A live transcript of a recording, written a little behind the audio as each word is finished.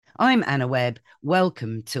I'm Anna Webb.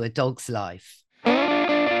 Welcome to A Dog's Life. Hey,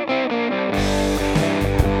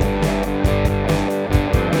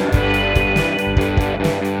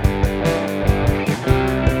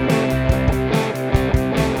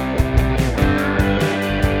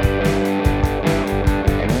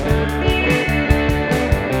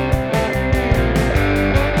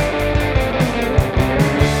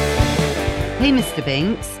 Mr.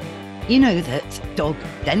 Binks. You know that Dog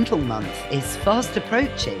Dental Month is fast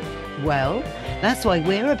approaching. Well, that's why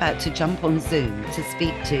we're about to jump on Zoom to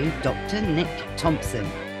speak to Dr. Nick Thompson,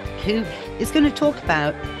 who is going to talk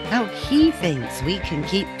about how he thinks we can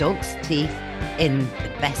keep dogs' teeth in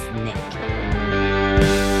the best nick.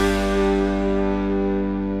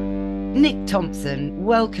 Nick Thompson,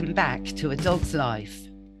 welcome back to A Dog's Life.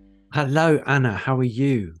 Hello, Anna. How are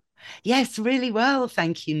you? Yes, really well.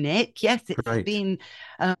 Thank you, Nick. Yes, it's Great. been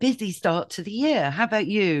a busy start to the year. How about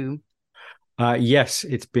you? Yes,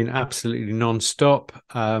 it's been absolutely non-stop.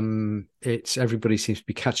 Everybody seems to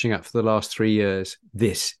be catching up for the last 3 years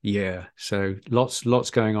this year. So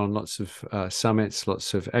lots going on, lots of summits,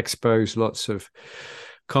 lots of expos, lots of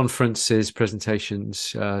conferences, presentations.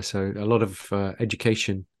 So a lot of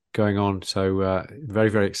education going on. So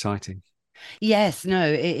very, very exciting. Yes, no,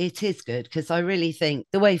 it is good because I really think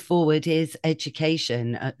the way forward is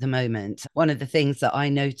education at the moment. One of the things that I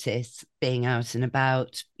notice being out and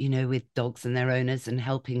about, with dogs and their owners and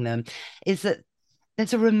helping them is that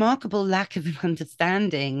there's a remarkable lack of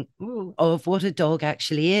understanding of what a dog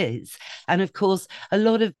actually is. And of course, a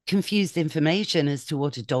lot of confused information as to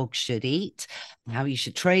what a dog should eat, how you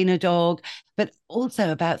should train a dog, but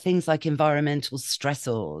also about things like environmental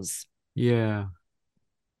stressors. Yeah.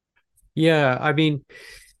 Yeah. I mean,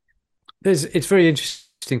 it's very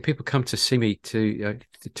interesting. People come to see me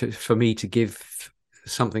for me to give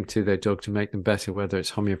something to their dog to make them better, whether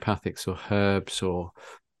it's homeopathics or herbs or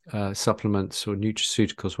supplements or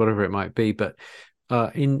nutraceuticals, whatever it might be. But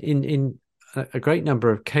in a great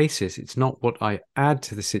number of cases, it's not what I add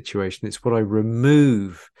to the situation; it's what I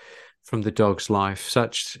remove from the dog's life,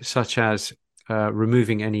 such as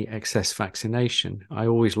removing any excess vaccination. I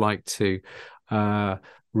always like to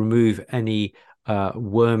remove any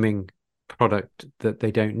worming product that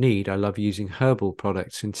they don't need. I love using herbal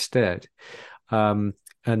products instead. And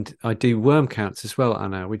I do worm counts as well,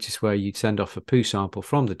 Anna, which is where you send off a poo sample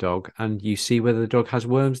from the dog and you see whether the dog has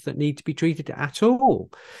worms that need to be treated at all.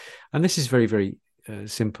 And this is very, very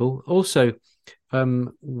simple. Also,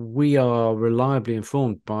 we are reliably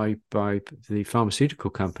informed by the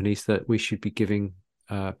pharmaceutical companies that we should be giving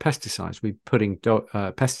pesticides. We're putting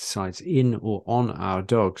pesticides in or on our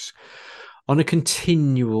dogs on a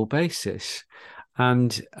continual basis,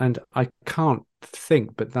 and I can't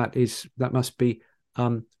think, but that must be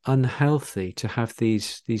unhealthy to have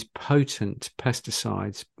these potent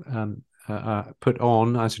pesticides put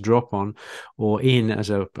on as a drop on, or in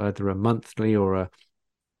as either a monthly or a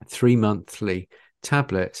 3 monthly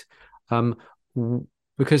tablet.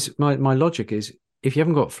 Because my logic is, if you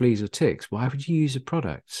haven't got fleas or ticks, why would you use a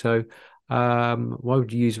product? So why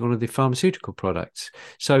would you use one of the pharmaceutical products?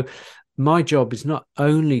 So my job is not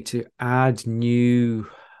only to add new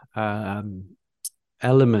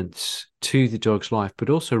elements to the dog's life,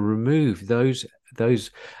 but also remove those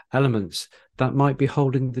elements that might be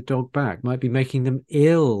holding the dog back, might be making them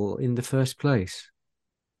ill in the first place.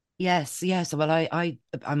 Yes. Well,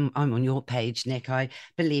 I'm on your page, Nick. I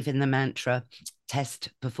believe in the mantra test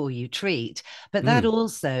before you treat, but that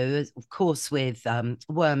also, of course, with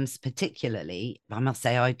worms particularly, I must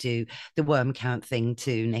say I do the worm count thing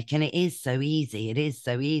too, Nick, and it is so easy. It is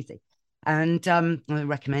so easy. And I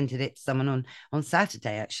recommended it to someone on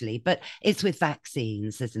Saturday, actually, but it's with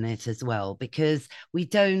vaccines, isn't it, as well? Because we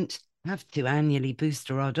don't have to annually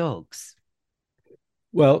booster our dogs.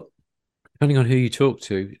 Well, depending on who you talk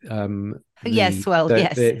to, Yes, well,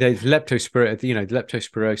 yes. the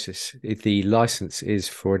leptospirosis, the license is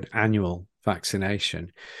for an annual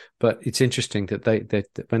vaccination. But it's interesting that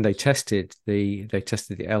when they tested the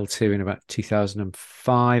L2 in about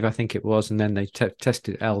 2005, I think it was, and then they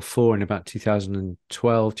tested L4 in about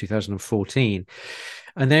 2012, 2014,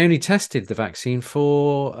 and they only tested the vaccine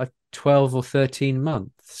for 12 or 13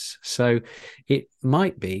 months. So it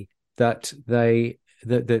might be that the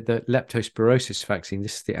leptospirosis vaccine,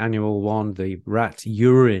 this is the annual one, the rat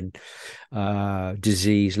urine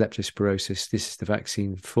disease, leptospirosis, this is the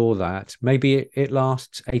vaccine for that. Maybe it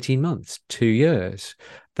lasts 18 months, 2 years.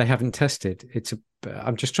 They haven't tested.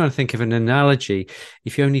 I'm just trying to think of an analogy.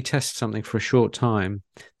 If you only test something for a short time,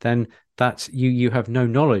 then that's you have no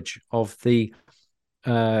knowledge of the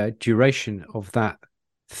duration of that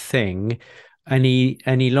thing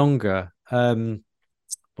any longer.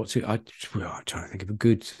 what's it? Well, I'm trying to think of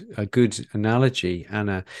a good analogy,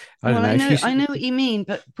 Anna. I don't Well, know if I you. know what you mean,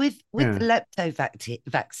 but with Yeah, the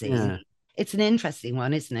vaccine, yeah, it's an interesting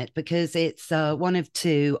one, isn't it? Because it's one of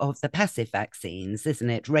two of the passive vaccines, isn't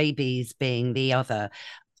it? Rabies being the other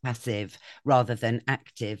passive rather than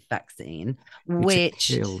active vaccine, it's a which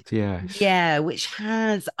killed. Yes, yeah, which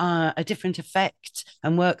has a different effect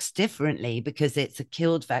and works differently because it's a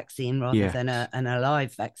killed vaccine rather yes, than an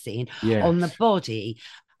alive vaccine on the yes. body.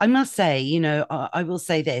 I must say, I will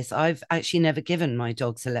say this. I've actually never given my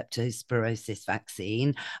dogs a leptospirosis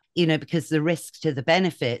vaccine, because the risk to the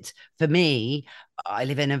benefit for me, I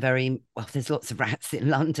live in a very, well, there's lots of rats in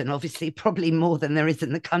London, obviously, probably more than there is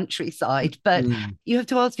in the countryside. But Mm. you have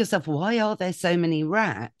to ask yourself, why are there so many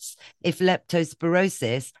rats if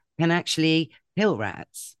leptospirosis can actually kill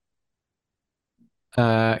rats?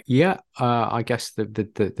 Yeah. I guess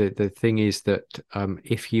the thing is that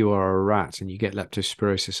if you are a rat and you get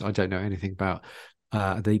leptospirosis, I don't know anything about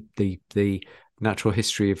the natural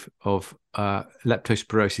history of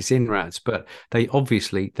leptospirosis in rats, but they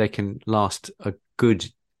can last a good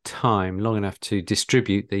time, long enough to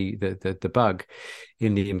distribute the bug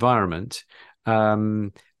in the environment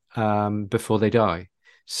um, before they die.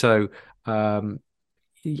 So um,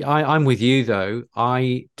 I'm with you though.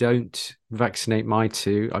 I don't vaccinate my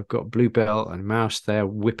two. I've got Bluebell and Mouse there,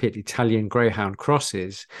 Whippet Italian Greyhound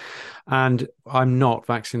crosses, and I'm not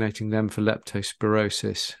vaccinating them for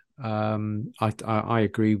leptospirosis. I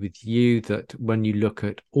agree with you that when you look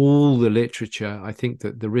at all the literature, I think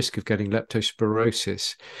that the risk of getting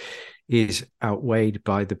leptospirosis is outweighed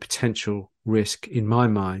by the potential risk, in my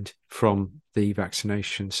mind, from the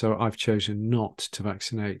vaccination. So I've chosen not to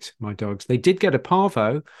vaccinate my dogs. They did get a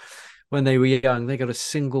parvo when they were young. They got a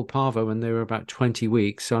single parvo when they were about 20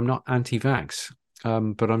 weeks. So I'm not anti-vax,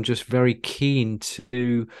 but I'm just very keen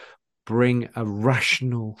to bring a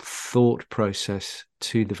rational thought process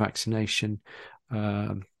to the vaccination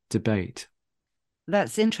debate.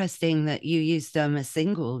 That's interesting that you used a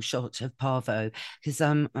single shot of parvo because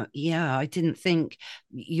yeah, I didn't think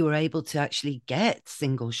you were able to actually get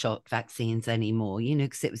single shot vaccines anymore,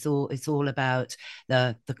 because it's all about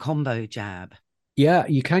the combo jab. Yeah,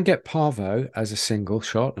 you can get parvo as a single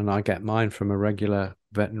shot, and I get mine from a regular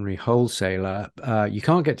veterinary wholesaler. You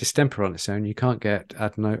can't get distemper on its own. You can't get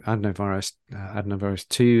adenovirus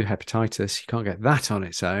 2 hepatitis. You can't get that on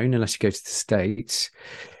its own unless you go to the States.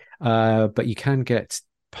 But you can get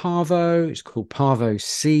parvo. It's called parvo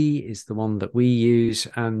C, is the one that we use,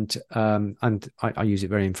 and I use it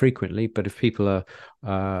very infrequently. But if people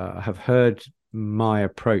have heard my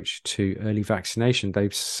approach to early vaccination,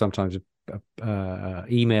 they've sometimes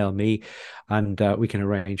email me, and we can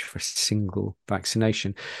arrange for a single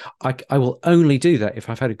vaccination. I will only do that if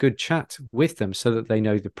I've had a good chat with them so that they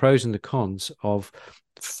know the pros and the cons of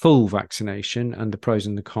full vaccination and the pros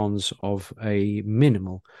and the cons of a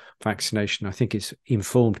minimal vaccination. I think it's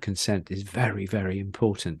informed consent is very, very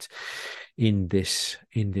important in this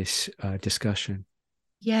discussion.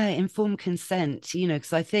 Yeah, informed consent,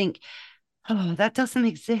 because I think, oh, that doesn't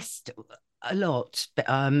exist a lot. But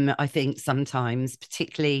I think sometimes,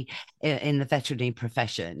 particularly in the veterinary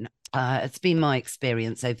profession, it's been my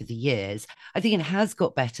experience over the years. I think it has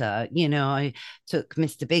got better. I took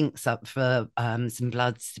Mr. Binks up for some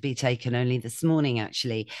bloods to be taken only this morning,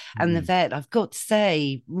 actually. And the Mm. vet, I've got to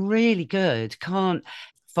say, really good. Can't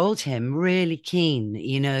fault him, really keen.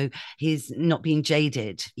 He's not been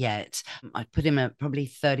jaded yet. I put him at probably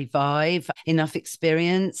 35, enough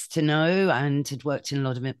experience to know, and had worked in a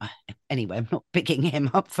lot of it. Anyway, I'm not picking him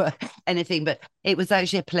up for anything, but it was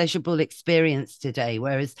actually a pleasurable experience today.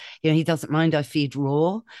 Whereas, he doesn't mind I feed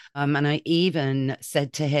raw. And I even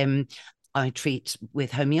said to him, I treat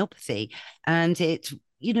with homeopathy, and it,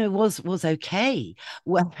 was okay.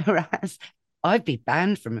 Whereas I'd be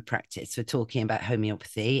banned from a practice for talking about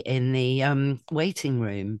homeopathy in the waiting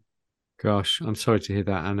room. Gosh, I'm sorry to hear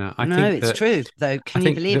that, Anna. No, it's true though. I Can you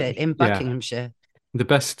think believe that it? In yeah, Buckinghamshire. the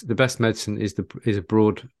best medicine is a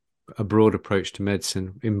broad approach to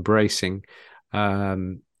medicine, embracing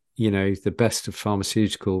um, the best of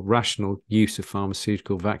pharmaceutical rational use of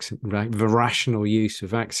pharmaceutical vaccine, rational use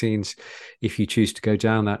of vaccines, if you choose to go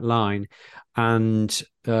down that line, and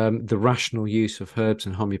the rational use of herbs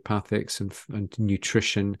and homeopathics and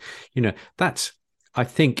nutrition. That's, I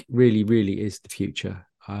think, really, really is the future.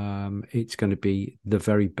 It's going to be the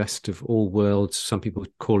very best of all worlds. Some people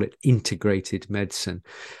call it integrated medicine,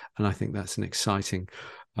 and I think that's an exciting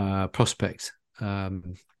prospect.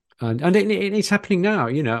 And it's happening now.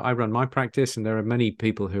 I run my practice, and there are many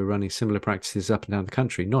people who are running similar practices up and down the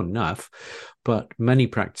country. Not enough, but many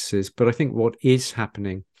practices. But I think what is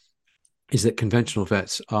happening is that conventional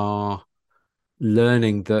vets are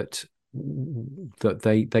learning that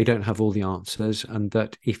they don't have all the answers, and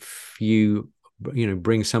that if you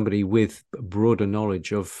bring somebody with broader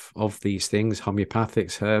knowledge of these things,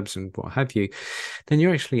 homeopathics, herbs, and what have you, then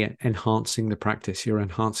you're actually enhancing the practice. You're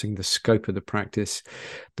enhancing the scope of the practice.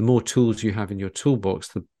 The more tools you have in your toolbox,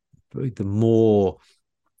 the more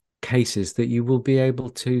cases that you will be able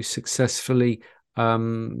to successfully get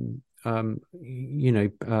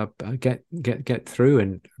through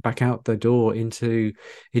and back out the door into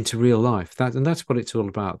real life. That's what it's all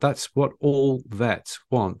about. That's what all vets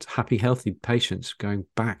want: happy, healthy patients going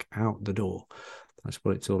back out the door. That's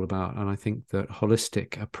what it's all about. And I think that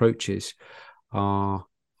holistic approaches are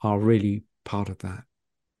really part of that.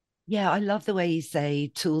 Yeah, I love the way you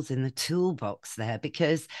say tools in the toolbox there,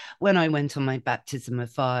 because when I went on my baptism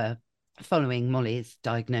of fire following Molly's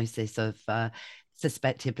diagnosis of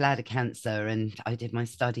suspected bladder cancer, and I did my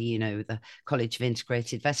study, the College of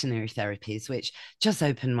Integrated Veterinary Therapies, which just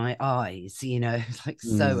opened my eyes, like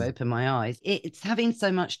so Mm. opened my eyes. It's having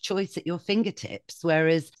so much choice at your fingertips,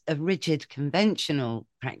 whereas a rigid conventional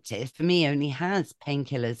practice for me only has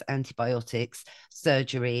painkillers, antibiotics,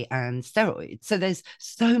 surgery, and steroids. So there's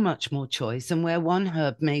so much more choice. And where one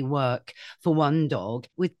herb may work for one dog,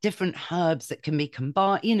 with different herbs that can be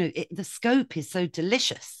combined, the scope is so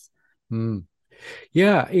delicious. Mm.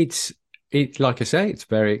 Yeah, it like I say, it's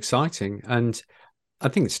very exciting. And I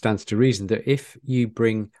think it stands to reason that if you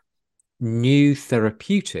bring new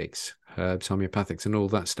therapeutics, herbs, homeopathics, and all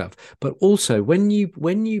that stuff, but also when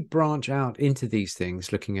you branch out into these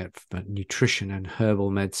things, looking at nutrition and herbal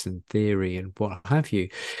medicine theory and what have you,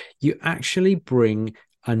 you actually bring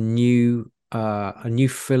a new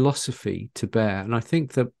philosophy to bear. And I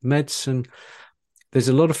think that medicine, there's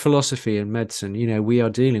a lot of philosophy in medicine. We are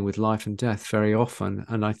dealing with life and death very often,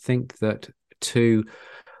 and I think that to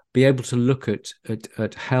be able to look at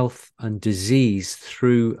health and disease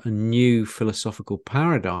through a new philosophical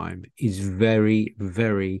paradigm is very,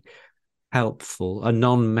 very helpful. A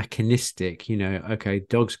non-mechanistic, okay,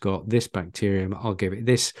 dog's got this bacterium, I'll give it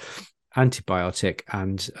this antibiotic,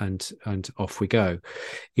 and off we go.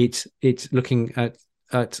 It's looking at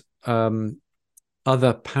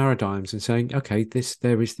other paradigms and saying, okay,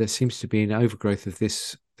 there seems to be an overgrowth of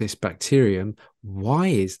this bacterium. Why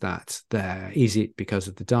is that there? Is it because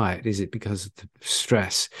of the diet? Is it because of the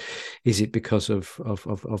stress? Is it because of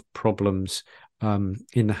problems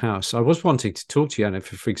in the house? I was wanting to talk to you, Anna,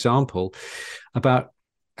 for example, about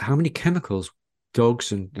how many chemicals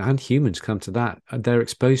dogs and humans come to that they're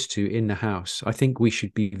exposed to in the house. I think we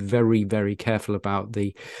should be very, very careful about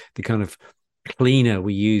the kind of cleaner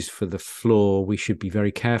we use for the floor. We should be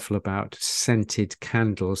very careful about scented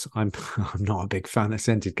candles. I'm I'm not a big fan of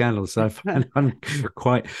scented candles, so I'm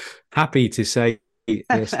quite happy to say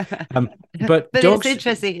this. But But it's dogs,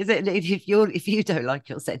 interesting, is it? If you don't like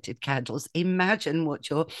your scented candles, imagine what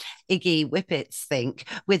your Iggy Whippets think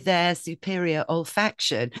with their superior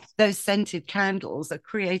olfaction. Those scented candles are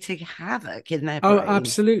creating havoc in their oh, brains.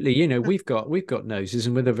 absolutely. We've got noses,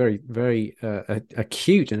 and we're very, very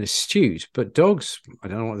acute and astute. But dogs, I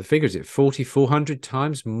don't know what the figure is. It 4,400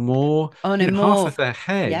 times more. Oh no, Half of more. their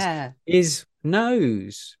head Yeah, is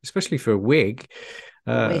nose, especially for a wig,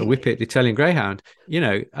 a a wig. Whippet Italian Greyhound.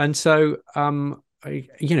 And so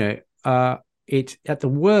it at the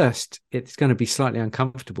worst, it's going to be slightly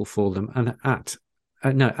uncomfortable for them, and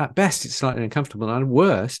no, at best it's slightly uncomfortable, and at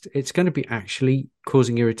worst it's going to be actually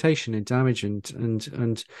causing irritation and damage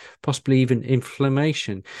and possibly even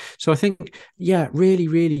inflammation. So I think, yeah, really,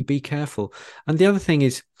 really be careful. And the other thing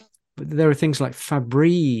is, there are things like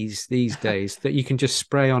Febreze these days that you can just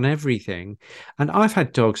spray on everything. And I've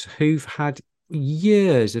had dogs who've had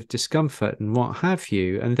years of discomfort and what have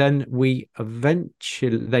you, and then we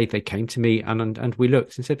eventually they came to me and we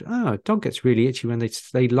looked and said, oh, dog gets really itchy when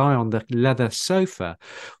they lie on the leather sofa.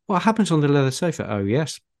 What happens on the leather sofa? Oh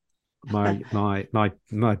yes, my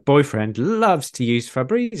boyfriend loves to use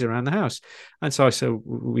Febreze around the house. And so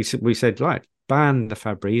we said, right, ban the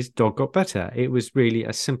Febreze. Dog got better. It was really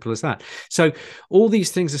as simple as that. So all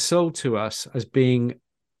these things are sold to us as being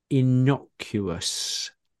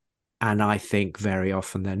innocuous, and I think very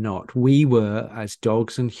often they're not. We were, as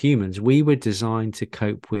dogs and humans, we were designed to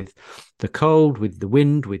cope with the cold, with the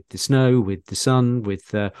wind, with the snow, with the sun, with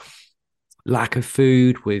the lack of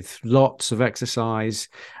food, with lots of exercise.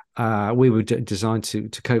 We were designed to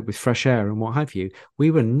cope with fresh air and what have you. We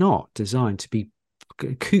were not designed to be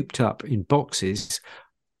cooped up in boxes,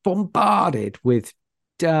 bombarded with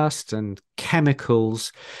dust and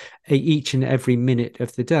chemicals each and every minute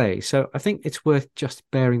of the day. So I think it's worth just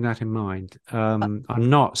bearing that in mind. I'm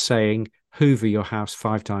not saying hoover your house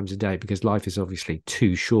 5 times a day, because life is obviously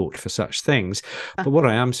too short for such things. But what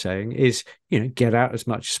I am saying is, get out as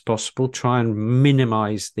much as possible, try and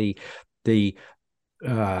minimize the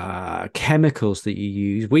chemicals that you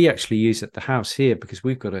use. We actually use at the house here because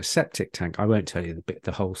we've got a septic tank. I won't tell you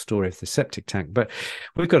the whole story of the septic tank, but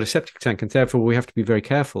we've got a septic tank, and therefore we have to be very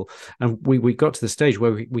careful. And we got to the stage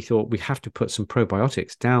where we thought we have to put some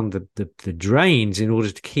probiotics down the drains in order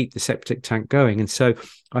to keep the septic tank going. And so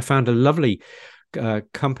I found a lovely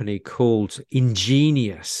company called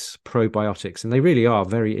Ingenious Probiotics, and they really are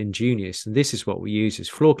very ingenious. And this is what we use as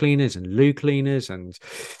floor cleaners and loo cleaners and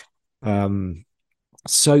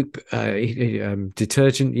soap,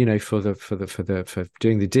 detergent, for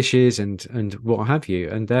doing the dishes and what have you.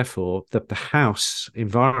 And therefore the house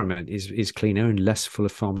environment is cleaner and less full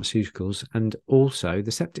of pharmaceuticals, and also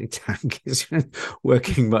the septic tank is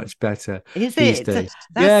working much better Is these it? days.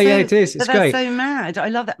 That's Yeah, so, it is. It's that's great. so mad. I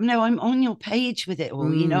love that. No, I'm on your page with it all.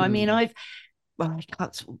 I mean, I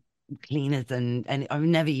cut cleaners and I've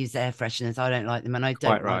never used air fresheners. I don't like them, and I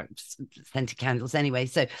don't Quite like right. scented candles anyway.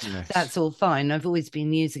 So Yes. that's all fine. I've always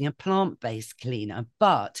been using a plant-based cleaner,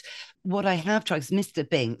 but what I have tried is Mr.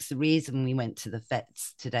 Binks. The reason we went to the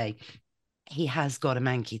vets today, he has got a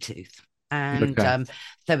manky tooth. And Okay.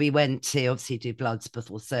 so we went to obviously do bloods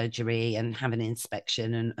before surgery and have an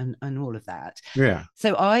inspection and all of that. Yeah.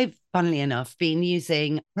 So I've, funnily enough, been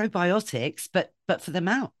using probiotics, but for the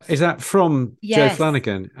mouth. Is that from Joe Yes,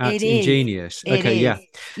 Flanagan it at is. Ingenious? It Okay, yeah. is.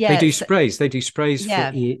 They do Yes. sprays. They do sprays for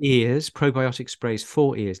Yeah. ears, probiotic sprays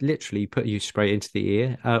for ears. Literally, you spray into the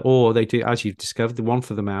ear, or they do, as you've discovered, the one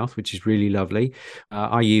for the mouth, which is really lovely.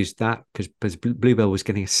 I used that because Bluebell was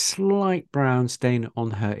getting a slight brown stain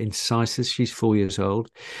on her incisors. She's 4 years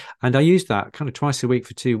old, and I used that kind of twice a week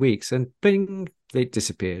for 2 weeks, and bing, it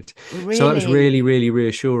disappeared. So that was Really? really, really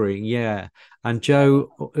reassuring. Yeah. And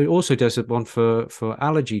Joe also does one for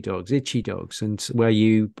allergy dogs, itchy dogs, and where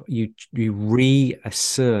you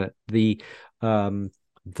reassert the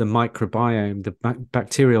microbiome, the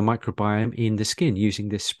bacterial microbiome in the skin using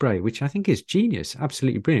this spray, which I think is genius,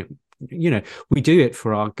 absolutely brilliant. We do it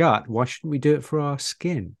for our gut. Why shouldn't we do it for our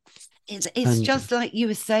skin? It's And just like you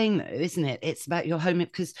were saying, though, isn't it? It's about your home,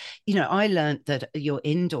 because I learned that your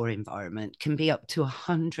indoor environment can be up to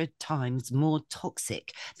 100 times more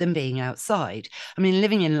toxic than being outside. I mean,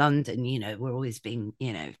 living in London, we're always being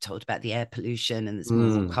told about the air pollution, and there's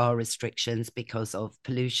more car restrictions because of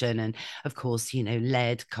pollution, and of course,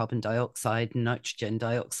 lead, carbon dioxide, nitrogen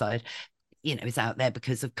dioxide, is out there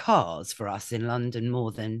because of cars for us in London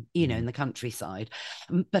more than, in the countryside,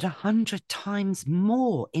 but 100 times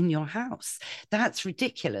more in your house. That's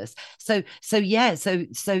ridiculous. So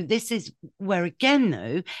this is where, again,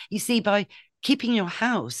 though, you see, by keeping your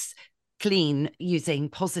house clean using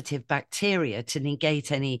positive bacteria to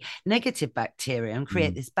negate any negative bacteria and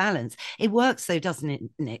create this balance, it works, though, doesn't it,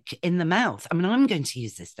 Nick, in the mouth? I mean, I'm going to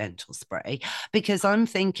use this dental spray because I'm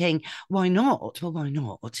thinking, why not? Well, why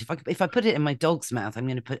not? If I put it in my dog's mouth, I'm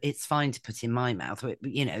going to it's fine to put in my mouth.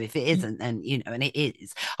 If it isn't, then and it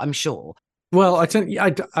is, I'm sure. Well, I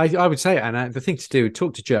would say, Anna, the thing to do,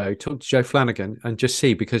 talk to Joe Flanagan, and just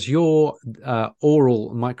see, because your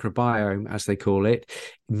oral microbiome, as they call it,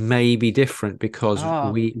 may be different, because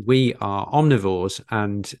we are omnivores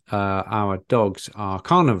and our dogs are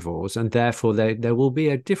carnivores, and therefore there will be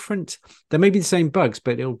there may be the same bugs,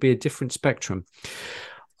 but it'll be a different spectrum.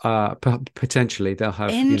 Potentially they'll have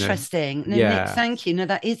interesting. No, Nick, thank you. No,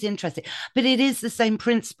 that is interesting, but it is the same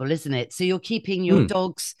principle, isn't it? So you're keeping your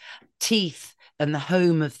dog's teeth and the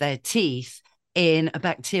home of their teeth in a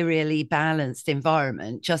bacterially balanced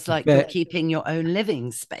environment, just like you're keeping your own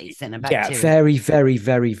living space in a bacterial. Yeah, very, very,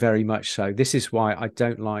 very, very much so. This is why I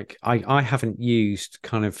don't like, I haven't used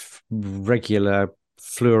kind of regular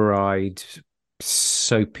fluoride,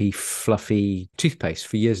 soapy, fluffy toothpaste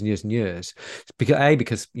for years and years and years,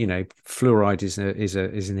 because fluoride is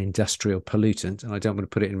an industrial pollutant, and I don't want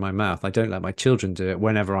to put it in my mouth. I don't let my children do it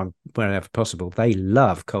whenever possible. They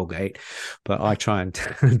love Colgate, but I try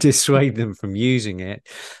and dissuade them from using it.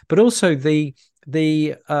 But also they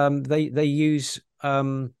use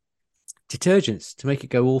detergents to make it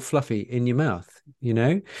go all fluffy in your mouth,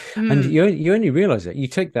 and you only realize it. You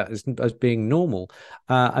take that as being normal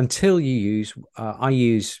until you use. I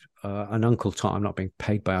use an Uncle Tom. I'm not being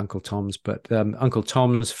paid by Uncle Tom's, but Uncle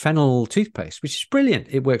Tom's fennel toothpaste, which is brilliant.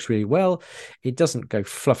 It works really well. It doesn't go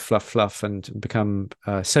fluff and become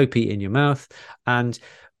soapy in your mouth, and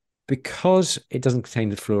because it doesn't contain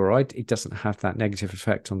the fluoride, it doesn't have that negative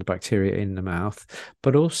effect on the bacteria in the mouth,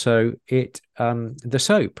 but also the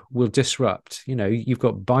soap will disrupt. You know, you've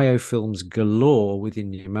got biofilms galore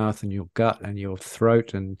within your mouth and your gut and your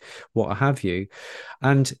throat and what have you.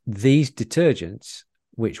 And these detergents,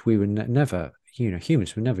 which we were never, you know,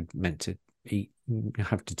 humans were never meant to eat,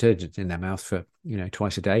 have detergent in their mouth for, you know,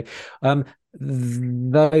 twice a day.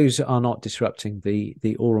 Those are not disrupting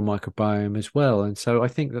the oral microbiome as well, and so I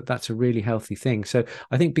think that that's a really healthy thing. So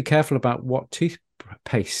I think be careful about what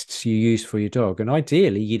toothpastes you use for your dog, and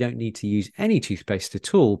ideally you don't need to use any toothpaste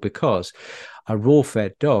at all, because a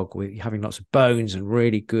raw-fed dog with having lots of bones and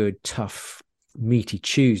really good tough meaty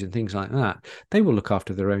chews and things like that, they will look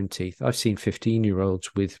after their own teeth. I've seen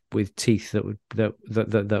 15-year-olds with teeth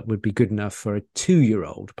that would be good enough for a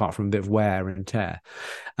 2-year-old, apart from a bit of wear and tear.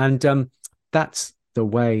 And that's the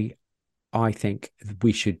way I think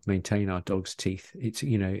we should maintain our dog's teeth. It's,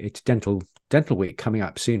 you know, it's dental week coming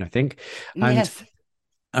up soon, I think. And Yes.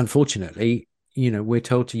 unfortunately, you know, we're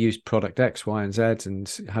told to use product X, Y, and Z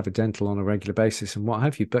and have a dental on a regular basis and what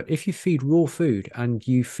have you. But if you feed raw food and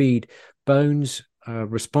you feed bones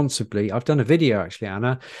responsibly, I've done a video actually,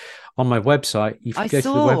 Anna, on my website. You I go to the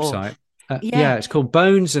saw. website. Yeah. Yeah, it's called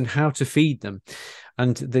Bones and How to Feed Them.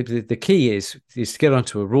 And the key is to get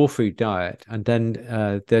onto a raw food diet, and then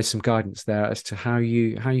there's some guidance there as to how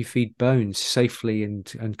you feed bones safely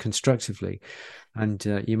and constructively, and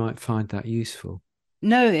you might find that useful.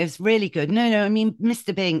 No, it was really good. No, I mean,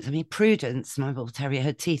 Mr. Binks, I mean, Prudence, my bull terrier,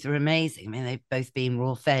 her teeth are amazing. I mean, they've both been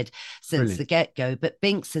raw fed since the Brilliant. get-go, but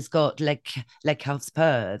Binks has got leg calf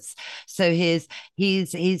spurs. So he's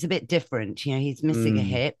a bit different. You know, he's missing a Mm,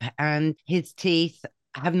 hip and his teeth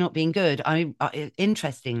have not been good. I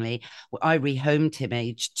interestingly, I rehomed him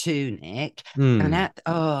age 2, Nick, and mm, at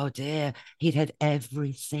oh dear, he'd had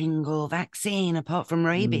every single vaccine apart from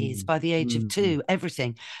rabies mm, by the age of mm, 2,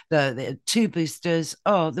 everything, the 2 boosters,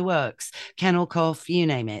 oh, the works, kennel cough, you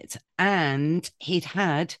name it. And he'd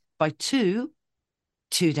had by two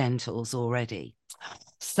dentals already.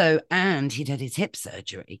 So, and he'd had his hip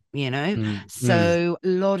surgery, you know? mm, mm, So, a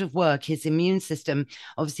lot of work. His immune system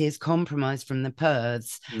obviously is compromised from the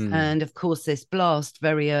PERS. mm. And of course, this blast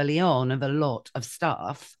very early on of a lot of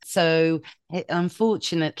stuff. So,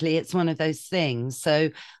 unfortunately, it's one of those things.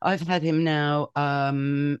 So, I've had him now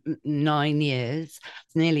 9 years,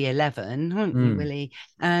 nearly 11, aren't you, Mm. Willie?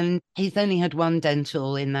 And he's only had one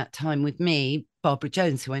dental in that time with me. Barbara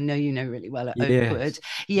Jones, who I know you know really well at Oakwood, Yes.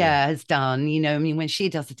 Yeah. yeah, has done. You know, I mean, when she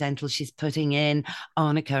does a dental, she's putting in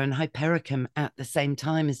arnica and hypericum at the same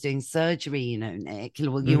time as doing surgery, you know, Nick.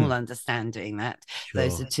 Well, you'll Mm. understand doing that.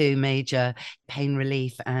 Those are Sure. two major pain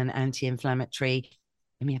relief and anti-inflammatory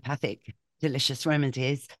homeopathic delicious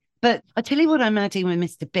remedies. But I tell you what, I'm adding with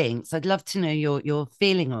Mr. Binks. I'd love to know your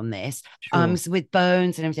feeling on this. Sure. So with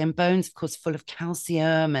bones and everything, bones, of course, full of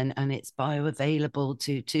calcium and it's bioavailable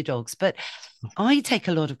to dogs. But I take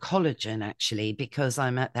a lot of collagen actually because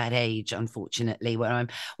I'm at that age, unfortunately, where I'm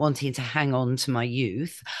wanting to hang on to my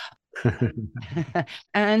youth.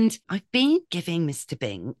 And I've been giving Mr.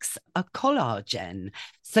 Binks a collagen.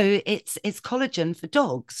 So it's collagen for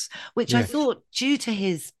dogs, which I Yes. thought, due to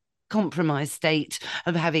his compromised state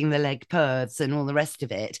of having the leg perths and all the rest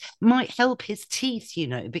of it, might help his teeth, you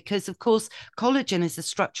know, because of course collagen is a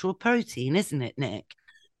structural protein, isn't it, Nick?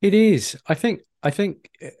 It is. I think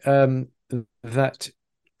that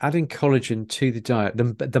adding collagen to the diet,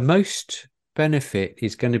 the most benefit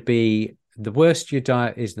is going to be, the worse your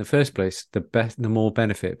diet is in the first place, the more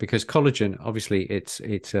benefit, because collagen, obviously, it's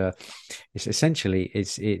essentially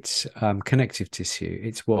it's connective tissue.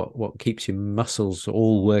 It's what keeps your muscles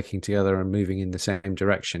all working together and moving in the same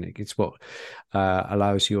direction. It's what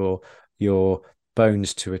allows your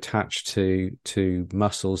bones to attach to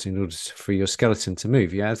muscles in order for your skeleton to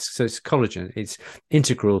move. Yeah, so it's collagen. It's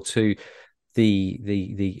integral to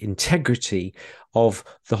the integrity of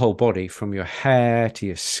the whole body, from your hair to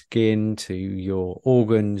your skin to your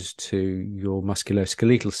organs to your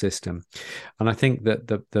musculoskeletal system. And I think that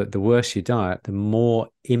the worse your diet, the more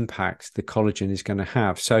impact the collagen is going to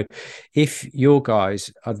have. So if your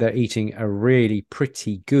guys are, they're eating a really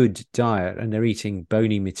pretty good diet and they're eating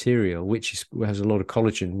bony material, has a lot of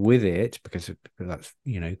collagen with it, because that's,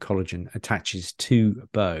 you know, collagen attaches to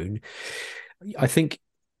bone, I think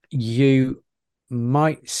you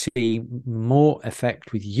might see more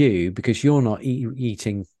effect with you, because you're not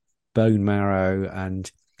eating bone marrow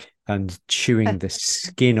and chewing the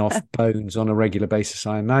skin off bones on a regular basis,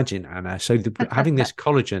 I imagine, Anna. So having this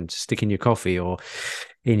collagen to stick in your coffee or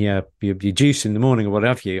your juice in the morning or what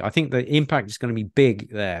have you. I think the impact is going to be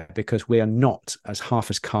big there because we are not as half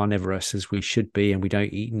as carnivorous as we should be, and we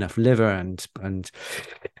don't eat enough liver and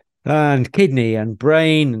kidney and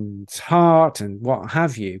brain and heart and what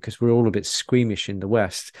have you, because we're all a bit squeamish in the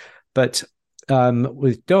West. But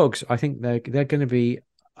with dogs, I think they're going to be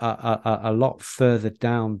a lot further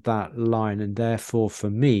down that line, and therefore, for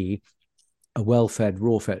me, a well-fed,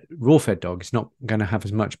 raw-fed dog is not going to have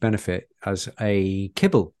as much benefit as a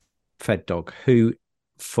kibble-fed dog,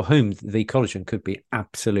 for whom the collagen could be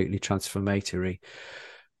absolutely transformatory.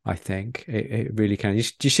 I think it really can. Do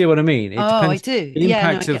you see what I mean? It Oh, I depends. do. The Yeah, no,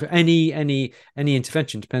 impact of any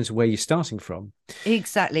intervention depends on where you're starting from.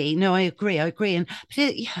 exactly. No, I agree. I agree. And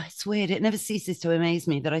yeah, it's weird. It never ceases to amaze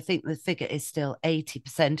me that I think the figure is still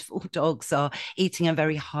 80% of all dogs are eating a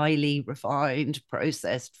very highly refined,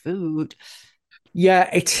 processed food. Yeah,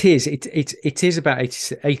 it is. It is about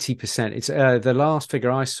 80%. It's the last figure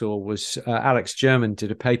I saw was Alex German did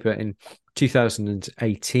a paper in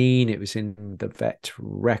 2018. It was in the Vet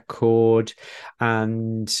Record,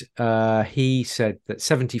 and he said that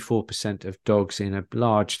 74% of dogs in a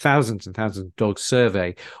large thousands and thousands of dogs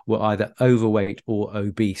survey were either overweight or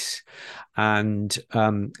obese, and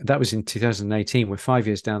that was in 2018. We're 5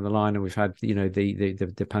 years down the line, and we've had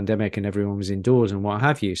the pandemic, and everyone was indoors and what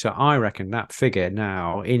have you. So I reckon that figure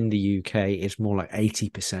now in the UK is more like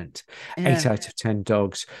 80%. Eight Yeah. out of 10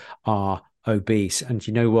 dogs are obese, and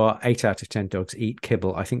you know what? 8 out of 10 dogs eat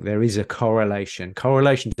kibble. I think there is a correlation.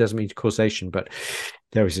 Correlation doesn't mean causation, but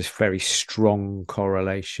there is this very strong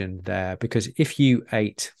correlation there, because if you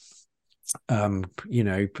ate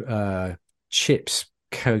chips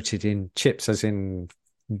coated in chips, as in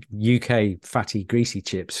UK fatty, greasy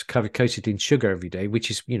chips, coated in sugar every day, which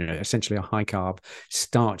is, essentially a high carb,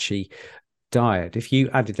 starchy diet. If you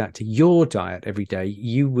added that to your diet every day,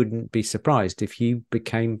 you wouldn't be surprised if you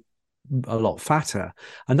became a lot fatter.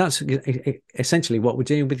 And that's essentially what we're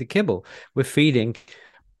doing with the kibble. We're feeding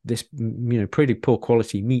this, pretty poor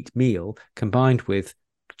quality meat meal combined with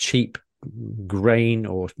cheap grain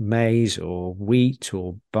or maize or wheat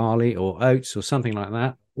or barley or oats or something like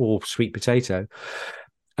that, or sweet potato,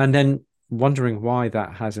 and then wondering why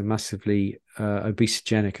that has a massively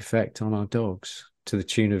obesogenic effect on our dogs, to the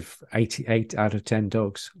tune of 88 out of 10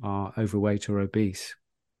 dogs are overweight or obese.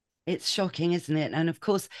 It's shocking, isn't it? And of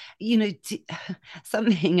course,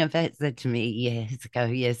 something a vet said to me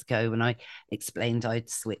years ago, when I explained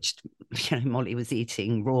I'd switched, Molly was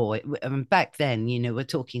eating raw. Back then, we're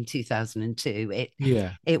talking 2002.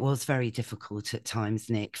 Yeah. It was very difficult at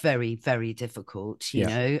times, Nick. Very, very difficult.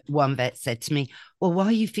 Yeah. One vet said to me, "Well, why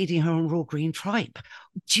are you feeding her on raw green tripe?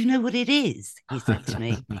 Do you know what it is?" He said to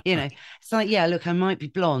me. It's like, yeah, look, I might be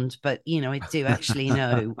blonde, but I do actually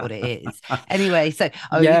know what it is. Anyway, so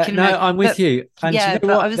you Yeah, can no, imagine. I'm with But you. And you yeah, know but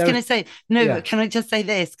I what? was going to say no. Yeah, But can I just say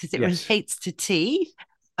this, because it yes, relates to teeth?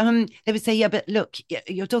 They would say, yeah, but look,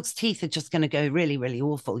 your dog's teeth are just going to go really, really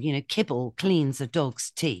awful. Kibble cleans a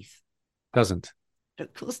dog's teeth. doesn't.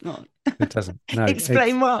 Of course not. It doesn't. No, it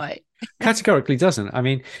Explain why. categorically doesn't. I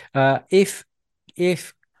mean, if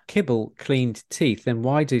kibble cleaned teeth, then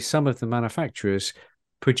why do some of the manufacturers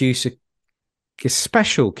produce a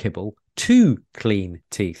special kibble to clean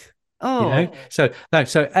teeth? Oh, So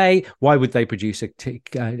why would they produce a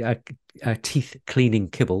teeth cleaning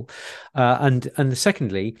kibble? And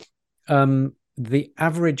secondly, the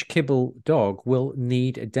average kibble dog will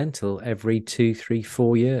need a dental every 2, 3,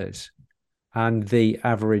 4 years, and the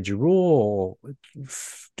average raw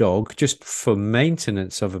dog, just for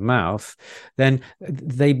maintenance of a mouth, then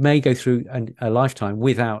they may go through a lifetime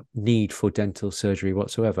without need for dental surgery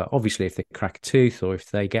whatsoever. Obviously, if they crack a tooth or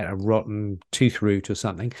if they get a rotten tooth root or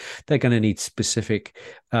something, they're going to need specific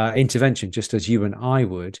intervention, just as you and I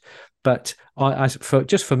would. But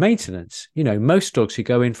for maintenance, most dogs who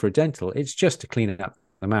go in for a dental, it's just to clean up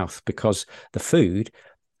the mouth, because the food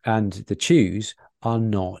and the chews are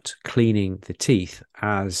not cleaning the teeth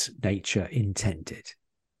as nature intended.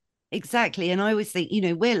 exactly. And I always think,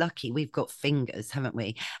 we're lucky we've got fingers, haven't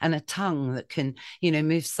we? And a tongue that can,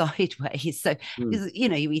 move sideways. So, you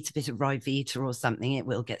eat a bit of Rivita or something, it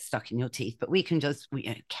will get stuck in your teeth. But we can just,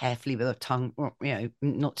 carefully with a tongue, or,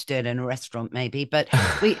 not to do it in a restaurant maybe, but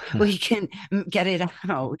we can get it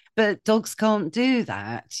out. But dogs can't do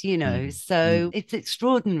that, So it's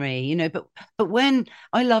extraordinary, but when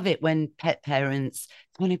I love it when pet parents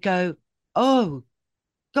kind of go, "Oh,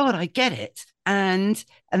 God, I get it." And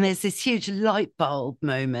there's this huge light bulb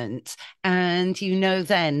moment. And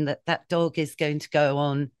then that dog is going to go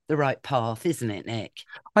on the right path, isn't it, Nick?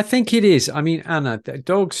 I think it is. I mean, Anna,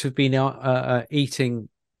 dogs have been eating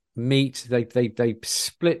meat. They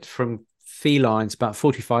split from felines about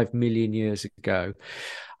 45 million years ago.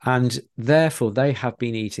 And therefore, they have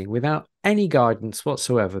been eating without any guidance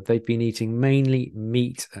whatsoever. They've been eating mainly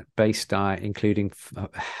meat-based diet, including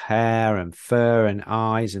hair and fur and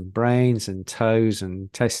eyes and brains and toes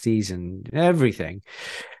and testes and everything,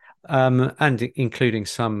 and including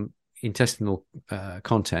some intestinal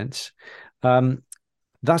contents.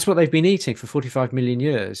 That's what they've been eating for 45 million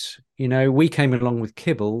years. You know, we came along with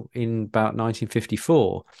kibble in about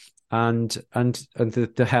 1954, and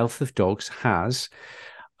the health of dogs has,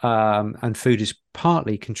 and food is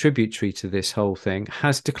partly contributory to this whole thing,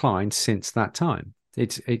 has declined since that time.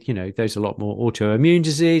 You know, there's a lot more autoimmune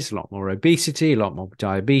disease, a lot more obesity, a lot more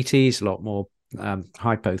diabetes, a lot more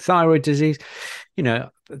hypothyroid disease, you know,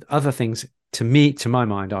 other things to my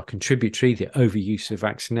mind, are contributory. The overuse of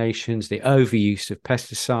vaccinations, the overuse of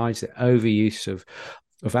pesticides, the overuse of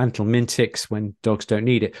anthelmintics when dogs don't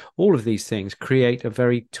need it. All of these things create a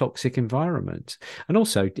very toxic environment. And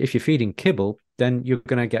also, if you're feeding kibble, then you're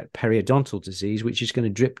going to get periodontal disease, which is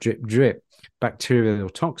going to drip bacterial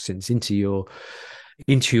toxins into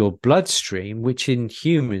your bloodstream, which in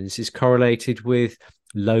humans is correlated with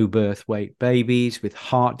low birth weight babies, with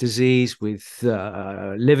heart disease, with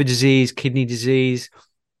liver disease, kidney disease,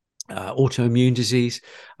 autoimmune disease,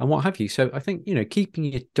 and what have you. So I think, you know, keeping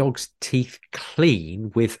your dog's teeth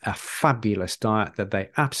clean with a fabulous diet that they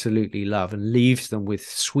absolutely love and leaves them with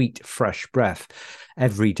sweet, fresh breath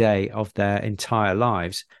every day of their entire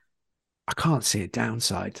lives, I can't see a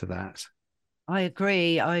downside to that. I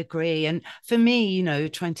agree. I agree. And for me, you know,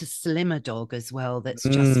 trying to slim a dog as well that's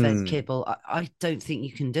just fed kibble, I don't think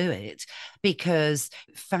you can do it, because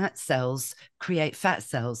fat cells create fat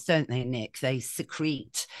cells, don't they, Nick? They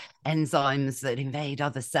secrete enzymes that invade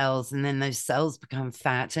other cells, and then those cells become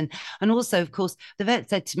fat. And also, of course, the vet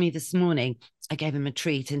said to me this morning, I gave him a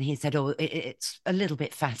treat and he said, oh, it's a little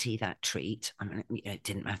bit fatty, that treat. I mean, you know, it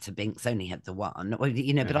didn't matter. Binks only had the one, or,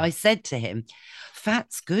 you know, but I said to him,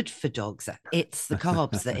 fat's good for dogs. It's the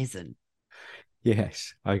carbs that isn't.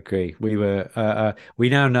 Yes, I agree. We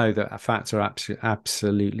now know that fats are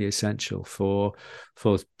absolutely essential for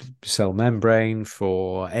cell membrane,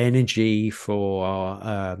 for energy, for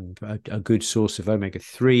a good source of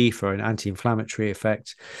omega-3, for an anti-inflammatory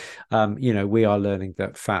effect. You know, we are learning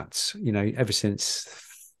that fats, you know, ever since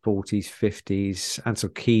 40s, 50s, Ansel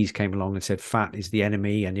Keys came along and said fat is the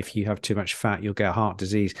enemy, and if you have too much fat, you'll get heart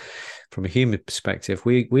disease. From a human perspective,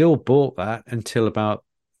 we all bought that until about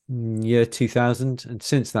year 2000, and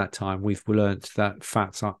since that time we've learned that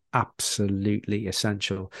fats are absolutely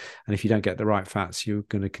essential, and if you don't get the right fats, you're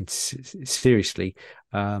going to seriously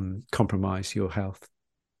compromise your health.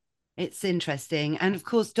 It's interesting. And of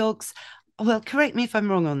course, dogs, well, correct me if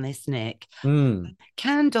I'm wrong on this, Nick.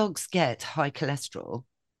 Can dogs get high cholesterol?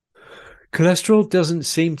 Cholesterol doesn't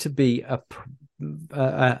seem to be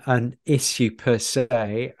an issue per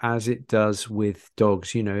se, as it does with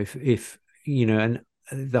dogs. You know, if you know, and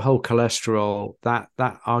the whole cholesterol, that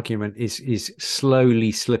argument is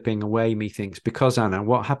slowly slipping away, methinks, because, Anna,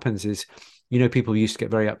 what happens is, you know, people used to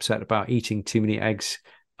get very upset about eating too many eggs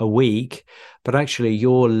a week, but actually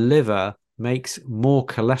your liver makes more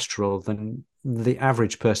cholesterol than the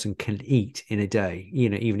average person can eat in a day, you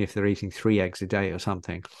know, even if they're eating 3 eggs a day or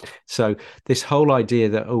something. So this whole idea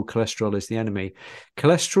that, oh, cholesterol is the enemy,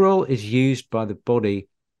 cholesterol is used by the body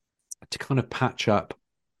to kind of patch up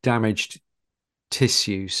damaged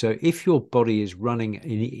tissue. So if your body is running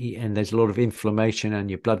and there's a lot of inflammation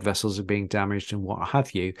and your blood vessels are being damaged and what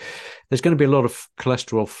have you, there's going to be a lot of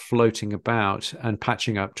cholesterol floating about and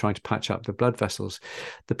trying to patch up the blood vessels.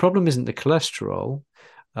 The problem isn't the cholesterol.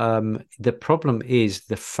 The problem is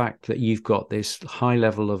the fact that you've got this high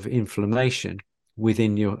level of inflammation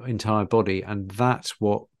within your entire body, and that's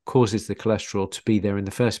what causes the cholesterol to be there in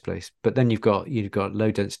the first place. But then you've got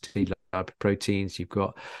low density lipoproteins, you've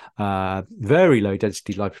got very low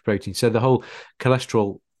density lipoproteins. So the whole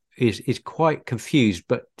cholesterol is quite confused.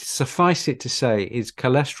 But suffice it to say, is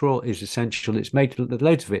cholesterol is essential. It's made,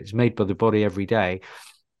 loads of it is made by the body every day,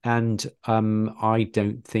 and I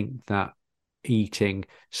don't think that eating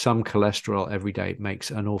some cholesterol every day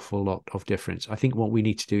makes an awful lot of difference. I think what we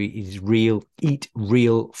need to do is eat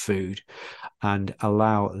real food and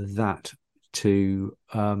allow that to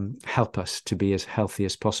help us to be as healthy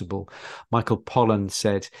as possible. Michael Pollan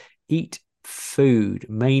said, eat food,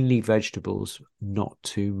 mainly vegetables, not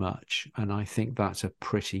too much. And I think that's a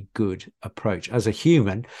pretty good approach. As a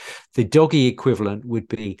human, the doggy equivalent would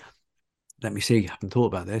be, let me see, I haven't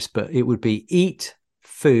thought about this, but it would be eat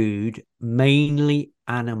food, mainly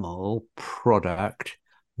animal product,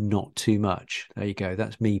 not too much. There you go.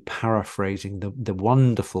 That's me paraphrasing the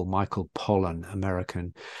wonderful Michael Pollan,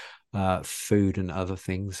 American food and other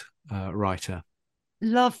things writer.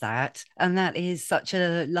 Love that. And that is such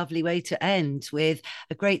a lovely way to end, with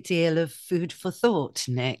a great deal of food for thought,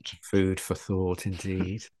 Nick. Food for thought,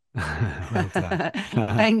 indeed. Well done.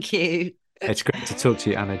 Thank you. It's great to talk to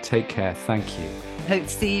you, Anna. Take care. Thank you. Hope to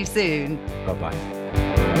see you soon. Bye-bye.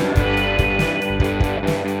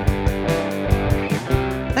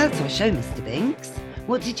 That's our show, Mr. Binks.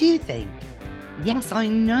 What did you think? Yes, I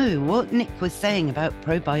know what Nick was saying about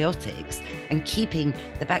probiotics and keeping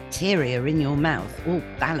the bacteria in your mouth all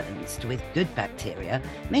balanced with good bacteria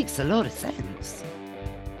makes a lot of sense.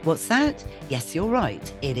 What's that? Yes, you're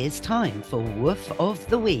right. It is time for Woof of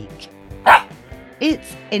the Week.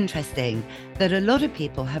 It's interesting that a lot of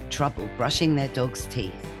people have trouble brushing their dog's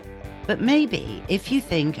teeth. But maybe if you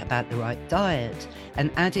think about the right diet and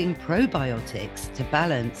adding probiotics to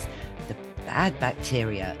balance the bad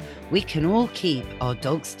bacteria, we can all keep our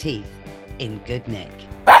dog's teeth in good nick.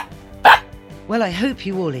 Well, I hope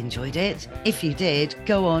you all enjoyed it. If you did,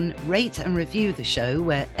 go on, rate and review the show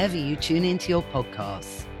wherever you tune into your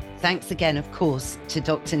podcasts. Thanks again, of course, to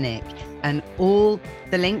Dr. Nick, and all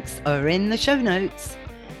the links are in the show notes.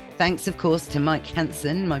 Thanks, of course, to Mike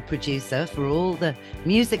Hansen, my producer, for all the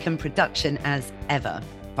music and production as ever.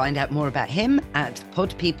 Find out more about him at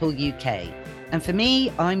Pod People UK. And for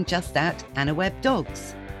me, I'm just at Anna Webb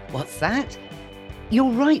Dogs. What's that?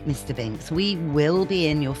 You're right, Mr. Binks, we will be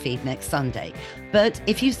in your feed next Sunday. But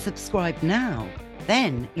if you subscribe now,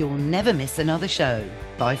 then you'll never miss another show.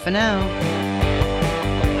 Bye for now.